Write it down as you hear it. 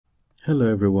Hello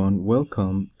everyone,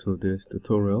 welcome to this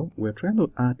tutorial. We're trying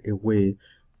to add a way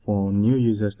for new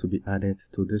users to be added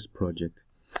to this project.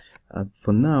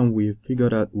 For now, we've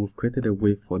created a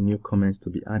way for new comments to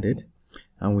be added,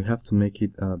 and we have to make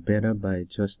it better by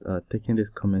just taking this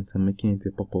comment and making it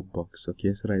a pop-up box,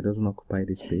 okay, so that it doesn't occupy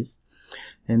the space.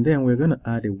 And then we're going to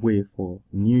add a way for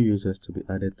new users to be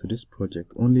added to this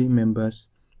project. Only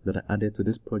members that are added to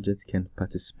this project can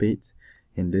participate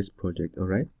in this project. All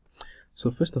right. So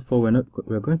first of all,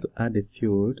 we're going to add a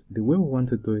field. The way we want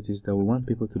to do it is that we want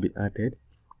people to be added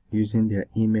using their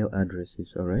email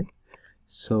addresses. All right.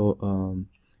 So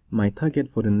my target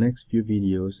for the next few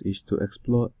videos is to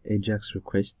explore ajax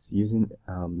requests using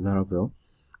Laravel,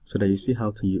 so that you see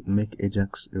how to make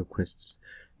ajax requests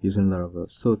using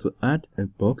Laravel. So to add a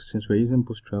box, since we're using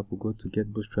Bootstrap, we'll go to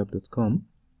getbootstrap.com.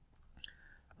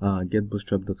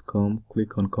 Getbootstrap.com,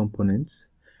 click on components.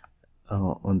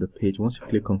 On the page, once you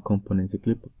click on components,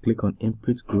 you click on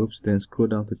input groups, then scroll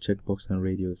down to checkbox and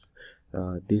radius.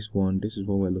 This is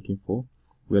what we're looking for.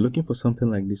 We're looking for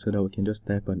something like this so that we can just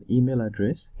type an email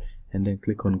address and then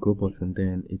click on go button,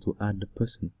 then it will add the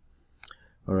person.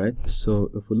 Alright, so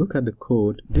if we look at the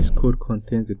code, this code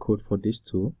contains the code for these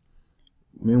two.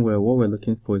 Meanwhile, what we're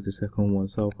looking for is the second one.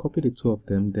 So I'll copy the two of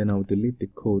them, then I'll delete the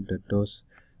code that does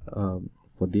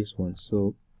for this one.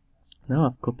 So now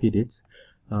I've copied it.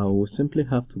 We'll simply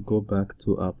have to go back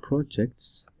to our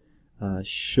projects,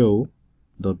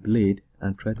 show.blade,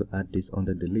 and try to add this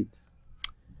under delete.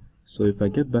 So if I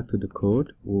get back to the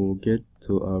code, we'll get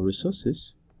to our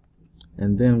resources,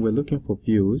 and then we're looking for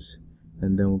views,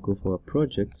 and then we'll go for our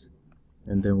projects,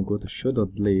 and then we'll go to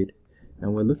show.blade,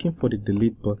 and we're looking for the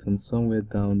delete button somewhere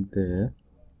down there.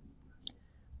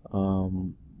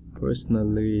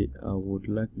 Personally, I would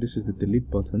like, this is the delete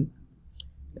button,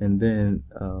 and then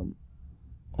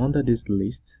under this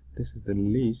list, this is the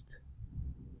list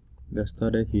that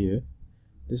started here.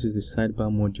 This is the sidebar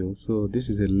module, so this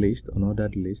is a list, an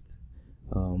ordered list.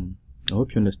 I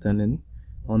hope you're understanding.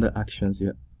 Under actions,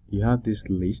 you have this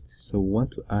list, so we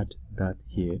want to add that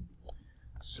here.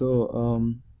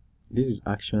 So this is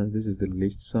actions, this is the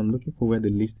list, so I'm looking for where the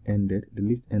list ended. The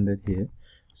list ended here,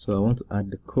 so I want to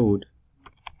add the code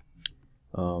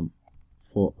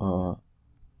for our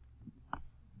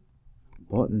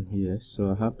button here. So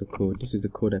I have the code. This is the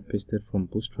code I pasted from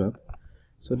Bootstrap.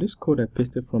 So this code I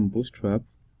pasted from Bootstrap,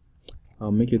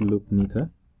 I'll make it look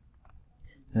neater,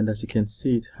 and as you can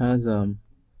see, it has the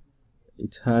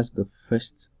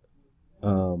first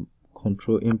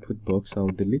control input box. I'll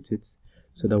delete it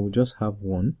so that we just have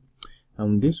one,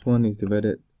 and this one is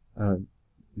divide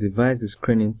the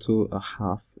screen into a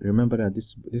half. Remember that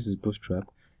this is Bootstrap.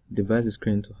 Divide the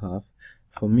screen into half.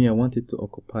 For me, I want it to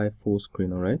occupy full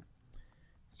screen. All right.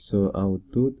 So I'll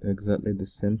do exactly the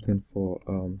same thing for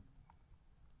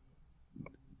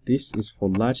this is for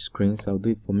large screens. I'll do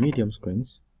it for medium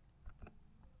screens.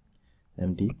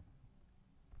 MD,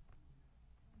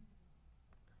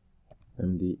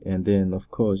 and then of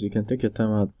course you can take your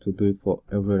time out to do it for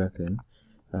every other thing.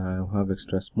 I'll have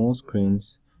extra small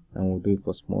screens, and we'll do it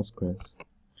for small screens.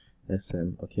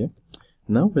 SM. Okay.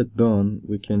 Now we're done.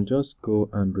 We can just go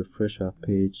and refresh our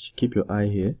page. Keep your eye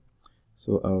here.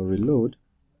 So I'll reload.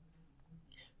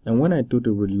 And when I do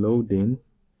the reloading,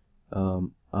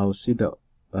 I'll see that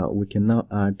we can now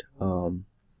add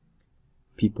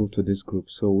people to this group.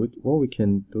 So what we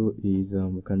can do is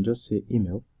we can just say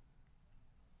email.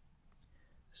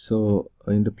 So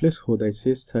in the placeholder it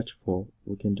says search for,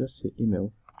 we can just say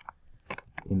email.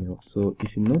 So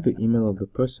if you know the email of the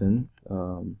person,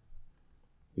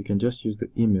 you can just use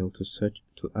the email to search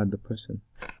to add the person.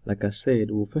 Like I said,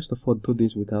 we'll first of all do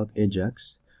this without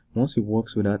ajax. Once it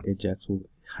works without ajax,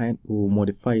 we'll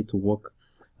modify it to work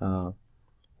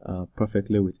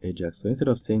perfectly with ajax. So instead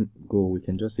of saying go, we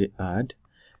can just say add,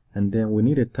 and then we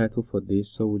need a title for this,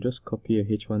 so we'll just copy a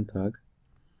h1 tag,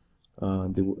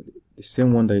 the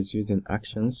same one that is used in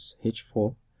actions,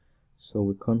 h4. So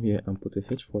we come here and put a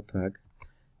h4 tag,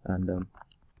 and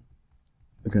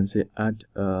we can say add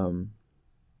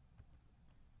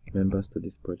members to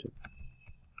this project.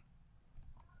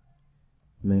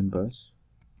 Members,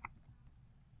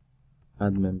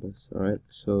 add members. Alright,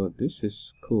 so this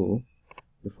is cool.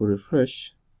 If we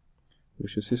refresh, we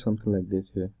should see something like this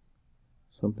here,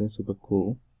 something super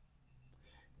cool.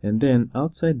 And then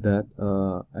outside that,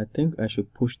 I think I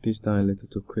should push this down a little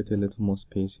to create a little more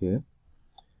space here.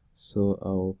 So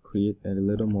I'll create a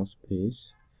little more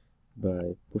space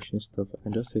by pushing stuff. I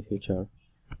can just say HR.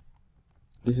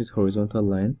 This is horizontal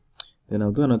line. Then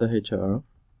I'll do another HR,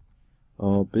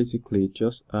 or basically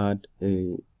just add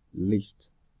a list.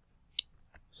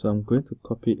 So I'm going to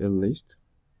copy a list,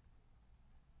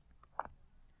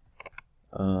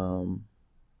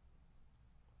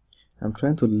 I'm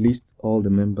trying to list all the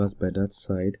members by that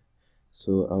side,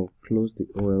 so I'll close the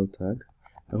OL tag.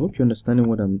 I hope you're understanding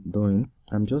what I'm doing.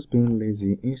 I'm just being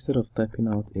lazy. Instead of typing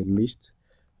out a list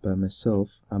by myself,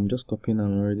 I'm just copying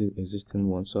an already existing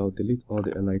one, so I'll delete all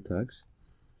the li tags.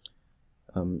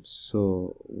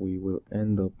 So we will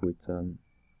end up with an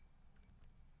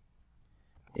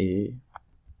A,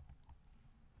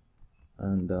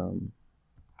 and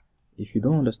if you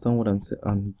don't understand what I'm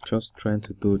just trying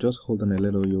to do, just hold on a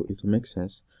little, it will make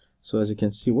sense. So as you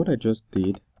can see, what I just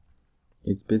did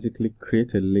is basically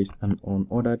create a list, an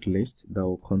unordered list that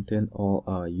will contain all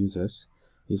our users.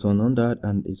 It's unordered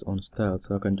and it's unstyled,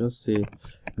 so I can just say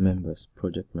members,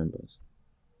 project members,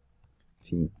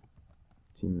 team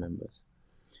members.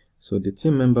 So the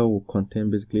team member will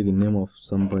contain basically the name of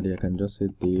somebody. I can just say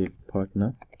Dave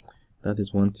partner. That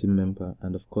is one team member,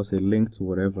 and of course a link to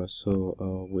whatever.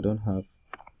 So we don't have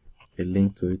a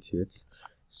link to it yet.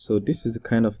 So this is the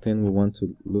kind of thing we want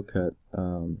to look at.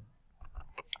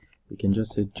 You can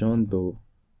just say John Doe,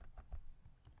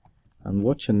 and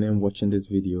what's your name watching this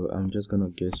video? I'm just gonna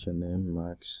guess your name,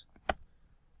 Max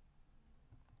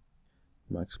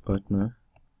partner,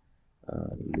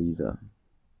 Lisa,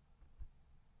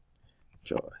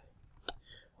 Joy.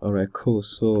 Alright, cool.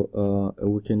 So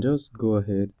we can just go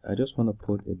ahead. I just want to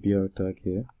put a BR tag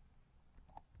here,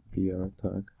 BR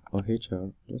tag, or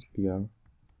HR, just BR,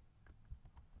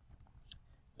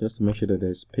 just to make sure that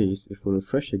there's space. If we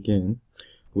refresh again,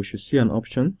 we should see an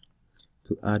option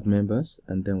to add members,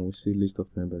 and then we'll see list of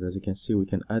members. As you can see, we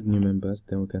can add new members,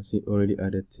 then we can see already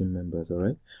added team members.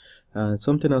 Alright, and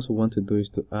something else we want to do is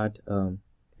to add a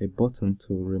button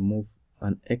to remove,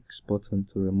 an X button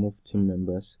to remove team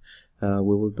members.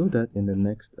 We will do that in the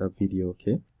next video.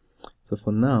 Okay, so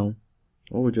for now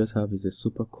what we just have is a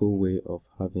super cool way of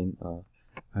having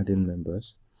adding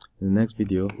members. In the next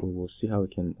video we will see how we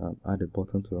can add a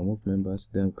button to remove members,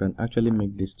 then we can actually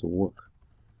make this to work.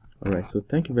 Alright, so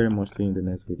thank you very much. See you in the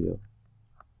next video.